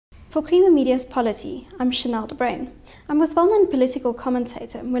For Creamer Media's Polity, I'm Chanel de Bruin. I'm with well-known political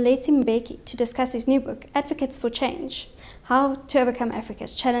commentator Moeletsi Mbeki to discuss his new book, Advocates for Change, How to Overcome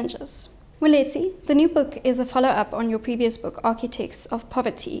Africa's Challenges. Moeletsi, the new book is a follow-up on your previous book, Architects of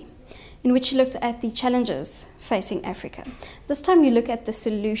Poverty, in which you looked at the challenges facing Africa. This time you look at the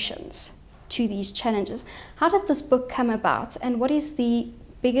solutions to these challenges. How did this book come about, and what is the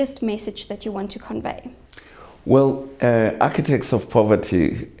biggest message that you want to convey? Well, Architects of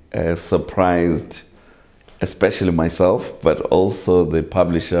Poverty surprised especially myself, but also the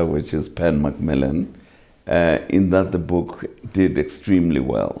publisher, which is Penn Macmillan, in that the book did extremely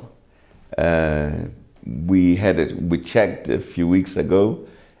well. We checked a few weeks ago,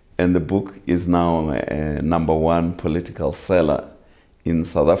 and the book is now a #1 political seller in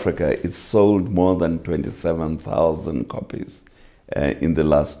South Africa. It's sold more than 27,000 copies in the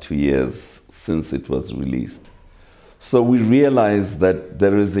last 2 years since it was released. So we realized that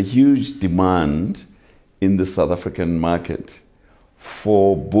there is a huge demand in the South African market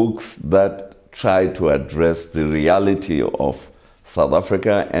for books that try to address the reality of South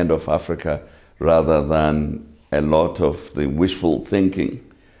Africa and of Africa, rather than a lot of the wishful thinking,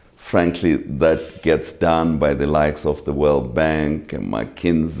 frankly, that gets done by the likes of the World Bank and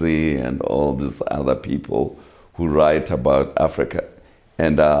McKinsey and all these other people who write about Africa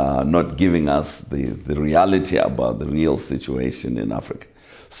and are not giving us the reality about the real situation in Africa.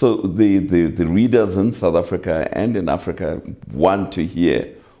 So the readers in South Africa and in Africa want to hear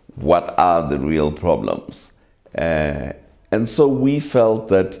what are the real problems. And so we felt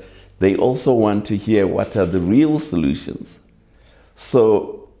that they also want to hear what are the real solutions.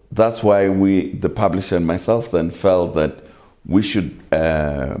 So that's why the publisher and myself then felt that we should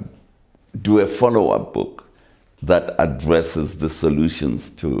do a follow-up book that addresses the solutions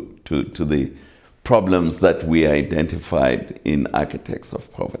to the problems that we identified in Architects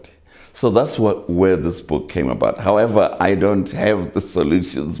of Poverty. So that's where this book came about. However, I don't have the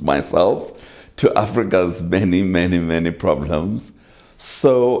solutions myself to Africa's many, many, many problems.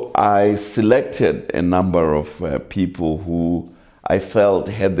 So I selected a number of people who I felt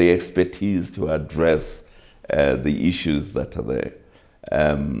had the expertise to address the issues that are there.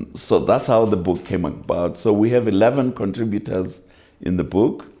 So that's how the book came about. So we have 11 contributors in the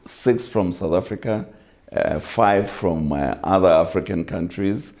book, 6 from South Africa, 5 from other African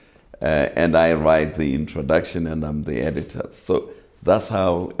countries, and I write the introduction and I'm the editor. So that's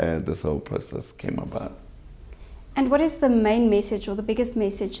how this whole process came about. And what is the main message or the biggest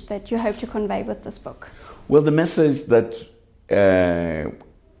message that you hope to convey with this book? Well, the message that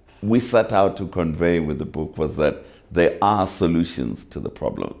we set out to convey with the book was that there are solutions to the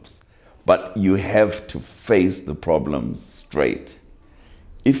problems, but you have to face the problems straight.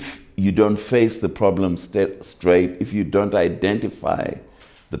 If you don't face the problems straight, if you don't identify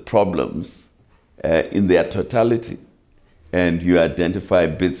the problems in their totality, and you identify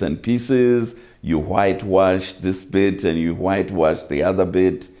bits and pieces, you whitewash this bit and you whitewash the other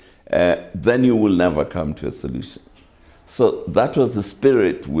bit, then you will never come to a solution. So that was the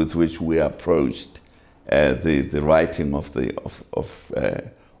spirit with which we approached the writing of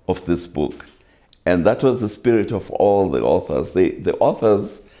this book. And that was the spirit of all the authors. The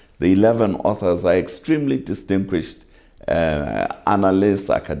authors, the 11 authors, are extremely distinguished analysts,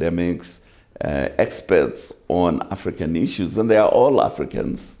 academics, experts on African issues, and they are all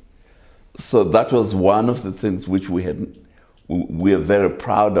Africans. So that was one of the things which we are very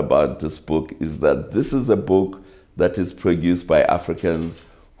proud about this book, is that this is a book that is produced by Africans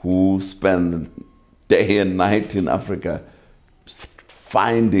who spend day and night in Africa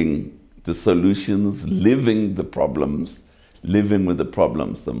finding the solutions, living the problems, living with the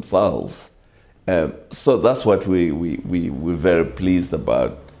problems themselves. So that's what we're very pleased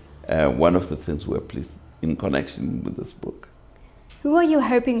about. One of the things we're pleased in connection with this book. Who are you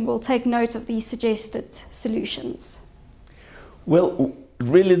hoping will take note of these suggested solutions? Well,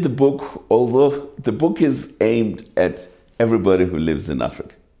 really the book, although the book is aimed at everybody who lives in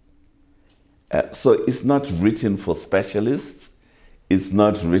Africa. So it's not written for specialists, it's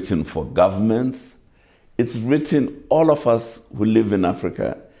not written for governments, it's written all of us who live in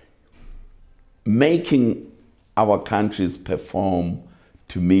Africa, making our countries perform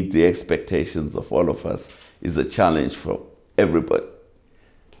to meet the expectations of all of us is a challenge for everybody.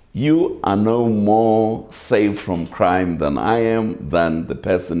 You are no more safe from crime than I am, than the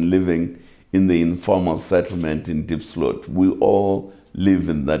person living in the informal settlement in Diepsloot. We all live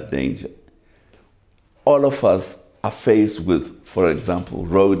in that danger. All of us are faced with, for example,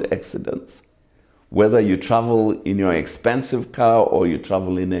 road accidents. Whether you travel in your expensive car or you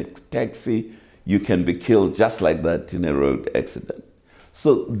travel in a taxi, you can be killed just like that in a road accident.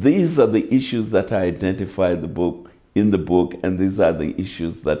 So these are the issues that I identify in the book, and these are the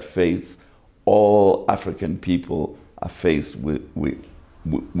issues that face all African people are faced with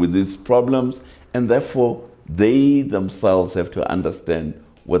these problems, and therefore they themselves have to understand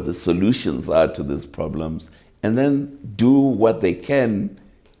what the solutions are to these problems, and then do what they can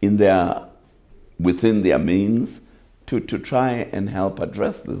within their means to try and help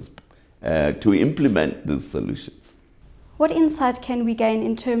address this, to implement these solutions. What insight can we gain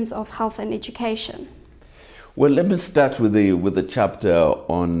in terms of health and education? Well, let me start with the chapter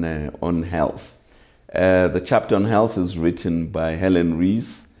on health. The chapter on health is written by Helen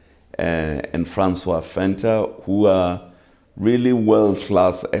Rees and Francois Fenter, who are really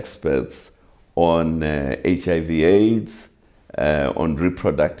world-class experts on HIV/AIDS, on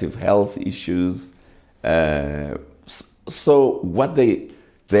reproductive health issues. So what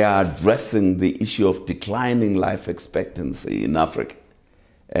they are addressing the issue of declining life expectancy in Africa.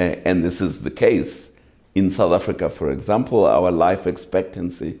 And this is the case. In South Africa, for example, our life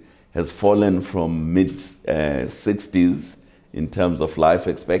expectancy has fallen from mid-60s in terms of life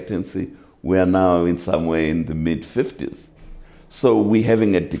expectancy. We are now in somewhere in the mid-50s. So we're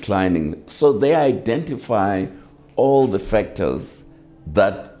having a declining. So they identify all the factors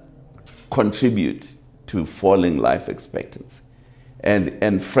that contribute to falling life expectancy.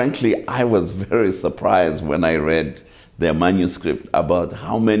 And frankly, I was very surprised when I read their manuscript about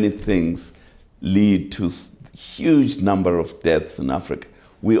how many things lead to huge number of deaths in Africa.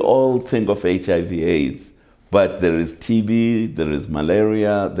 We all think of HIV/AIDS, but there is TB, there is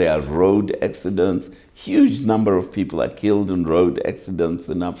malaria, there are road accidents. Huge number of people are killed in road accidents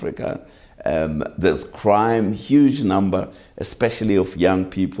in Africa. There's crime, huge number, especially of young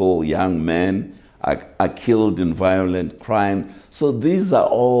people, young men are killed in violent crime. So these are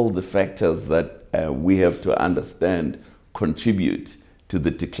all the factors that we have to understand contribute to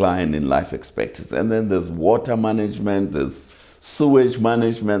the decline in life expectancy. And then there's water management, there's sewage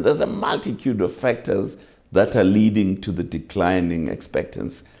management, there's a multitude of factors that are leading to the declining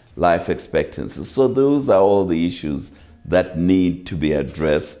life expectancy. So those are all the issues that need to be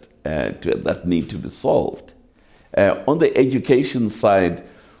addressed, that need to be solved. On the education side,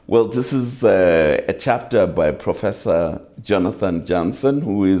 well, this is a chapter by Professor Jonathan Johnson,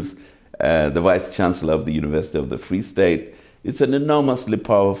 who is the Vice Chancellor of the University of the Free State. It's an enormously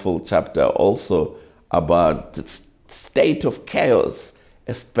powerful chapter also about the state of chaos,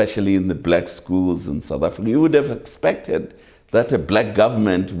 especially in the black schools in South Africa. You would have expected that a black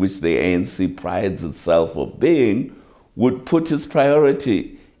government, which the ANC prides itself of being, would put its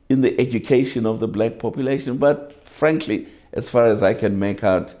priority in the education of the black population. But frankly, as far as I can make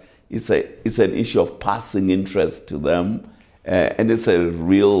out, it's an issue of passing interest to them, and it's a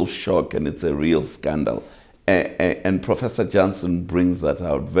real shock and it's a real scandal. And Professor Johnson brings that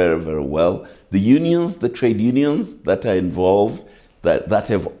out very, very well. The unions, the trade unions that are involved, that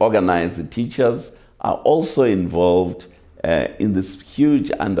have organized the teachers, are also involved in this huge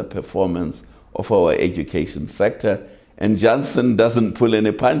underperformance of our education sector. And Johnson doesn't pull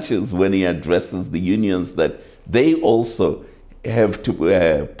any punches when he addresses the unions that they also have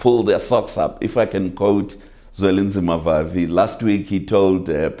to pull their socks up. If I can quote Zwelinzima Mavavi, last week he told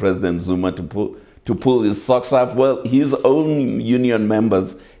President Zuma to pull his socks up. Well, his own union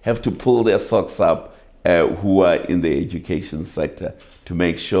members have to pull their socks up who are in the education sector to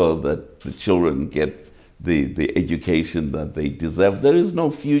make sure that the children get the education that they deserve. There is no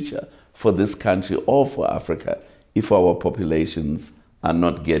future for this country or for Africa if our populations are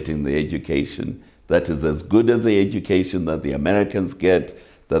not getting the education that is as good as the education that the Americans get,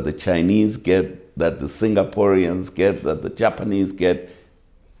 that the Chinese get, that the Singaporeans get, that the Japanese get.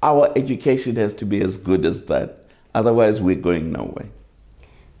 Our education has to be as good as that. Otherwise, we're going nowhere.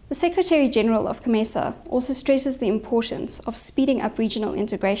 The Secretary General of COMESA also stresses the importance of speeding up regional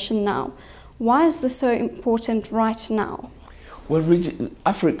integration now. Why is this so important right now? Well,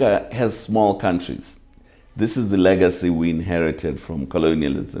 Africa has small countries. This is the legacy we inherited from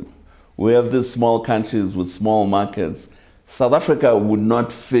colonialism. We have these small countries with small markets. South Africa would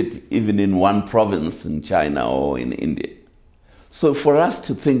not fit even in one province in China or in India. So for us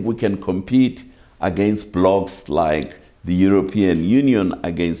to think we can compete against blocs like the European Union,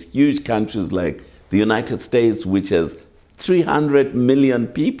 against huge countries like the United States, which has 300 million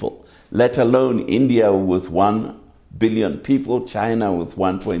people, let alone India with 1 billion people, China with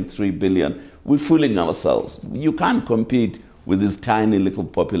 1.3 billion, we're fooling ourselves. You can't compete with these tiny little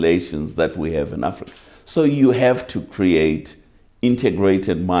populations that we have in Africa. So you have to create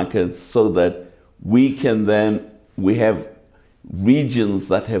integrated markets so that we have regions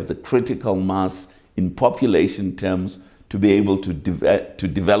that have the critical mass in population terms to be able to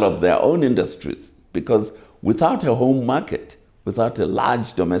develop their own industries. Because without a home market, without a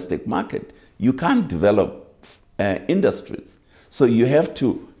large domestic market, you can't develop industries. So you have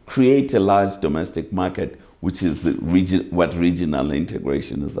to create a large domestic market, which is what regional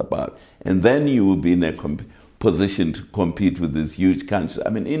integration is about. And then you will be in a position to compete with these huge countries. I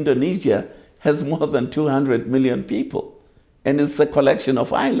mean, Indonesia has more than 200 million people, and it's a collection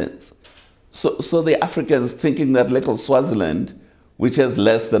of islands. So the Africans thinking that little Swaziland, which has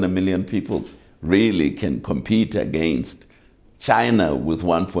less than 1 million people, really can compete against China with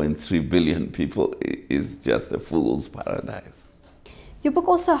 1.3 billion people is just a fool's paradise. Your book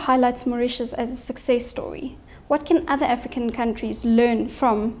also highlights Mauritius as a success story. What can other African countries learn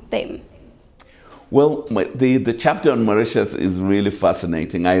from them? Well, the chapter on Mauritius is really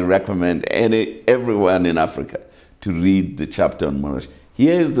fascinating. I recommend everyone in Africa to read the chapter on Mauritius.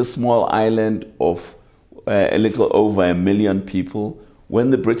 Here is the small island of a little over 1 million people.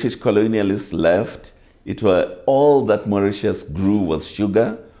 When the British colonialists left, all that Mauritius grew was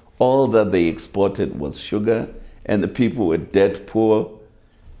sugar. All that they exported was sugar, and the people were dead poor.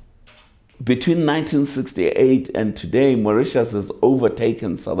 Between 1968 and today, Mauritius has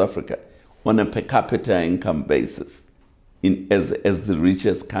overtaken South Africa on a per capita income basis as the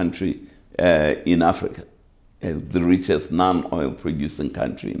richest country in Africa. The richest non-oil producing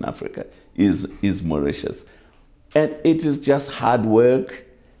country in Africa is Mauritius. And it is just hard work.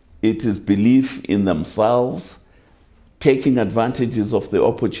 It is belief in themselves, taking advantages of the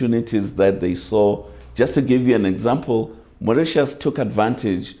opportunities that they saw. Just to give you an example, Mauritius took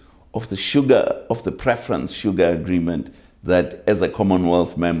advantage of the preference sugar agreement that as a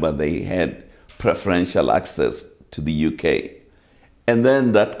Commonwealth member they had preferential access to the UK. And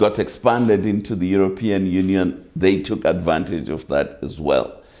then that got expanded into the European Union. They took advantage of that as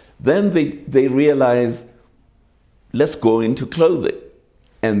well. Then they realized, let's go into clothing.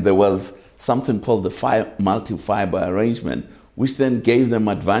 And there was something called the multi-fiber arrangement, which then gave them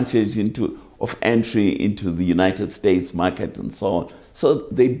advantage of entry into the United States market and so on. So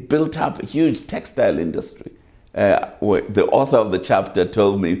they built up a huge textile industry. The author of the chapter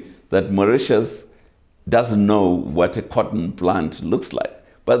told me that Mauritius doesn't know what a cotton plant looks like,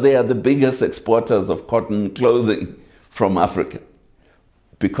 but they are the biggest exporters of cotton clothing from Africa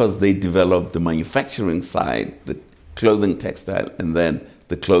because they developed the manufacturing side, the clothing textile, and then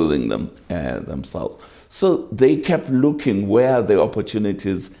the clothing themselves. So they kept looking where are the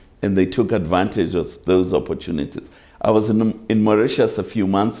opportunities, and they took advantage of those opportunities. I was in Mauritius a few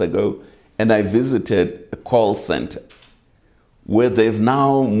months ago, and I visited a call center where they've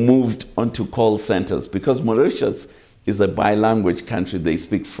now moved onto call centers because Mauritius is a bilanguage country. They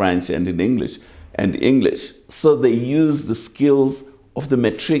speak French and English. So they use the skills of the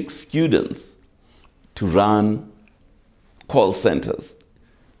matric students to run call centers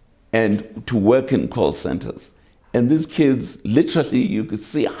and to work in call centers. And these kids, literally, you could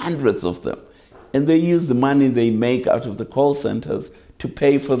see hundreds of them. And they use the money they make out of the call centers to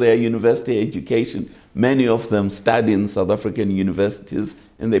pay for their university education. Many of them study in South African universities,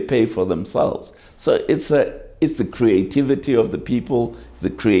 and they pay for themselves. So it's the creativity of the people,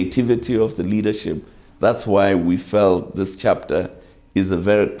 the creativity of the leadership. That's why we felt this chapter is a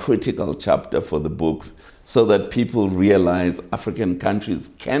very critical chapter for the book, so that people realize African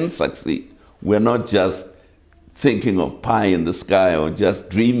countries can succeed. We're not just thinking of pie in the sky or just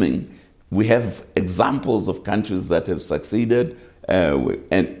dreaming. We have examples of countries that have succeeded,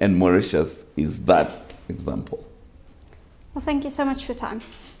 and Mauritius is that example. Well, thank you so much for your time.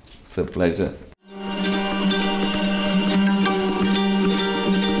 It's a pleasure.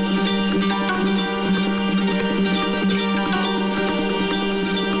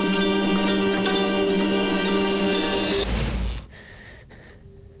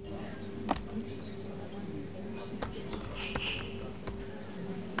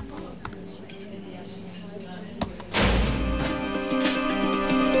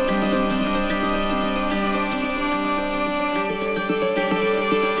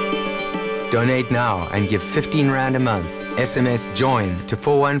 Donate now and give 15 Rand a month. SMS JOIN to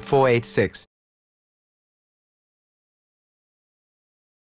 41486.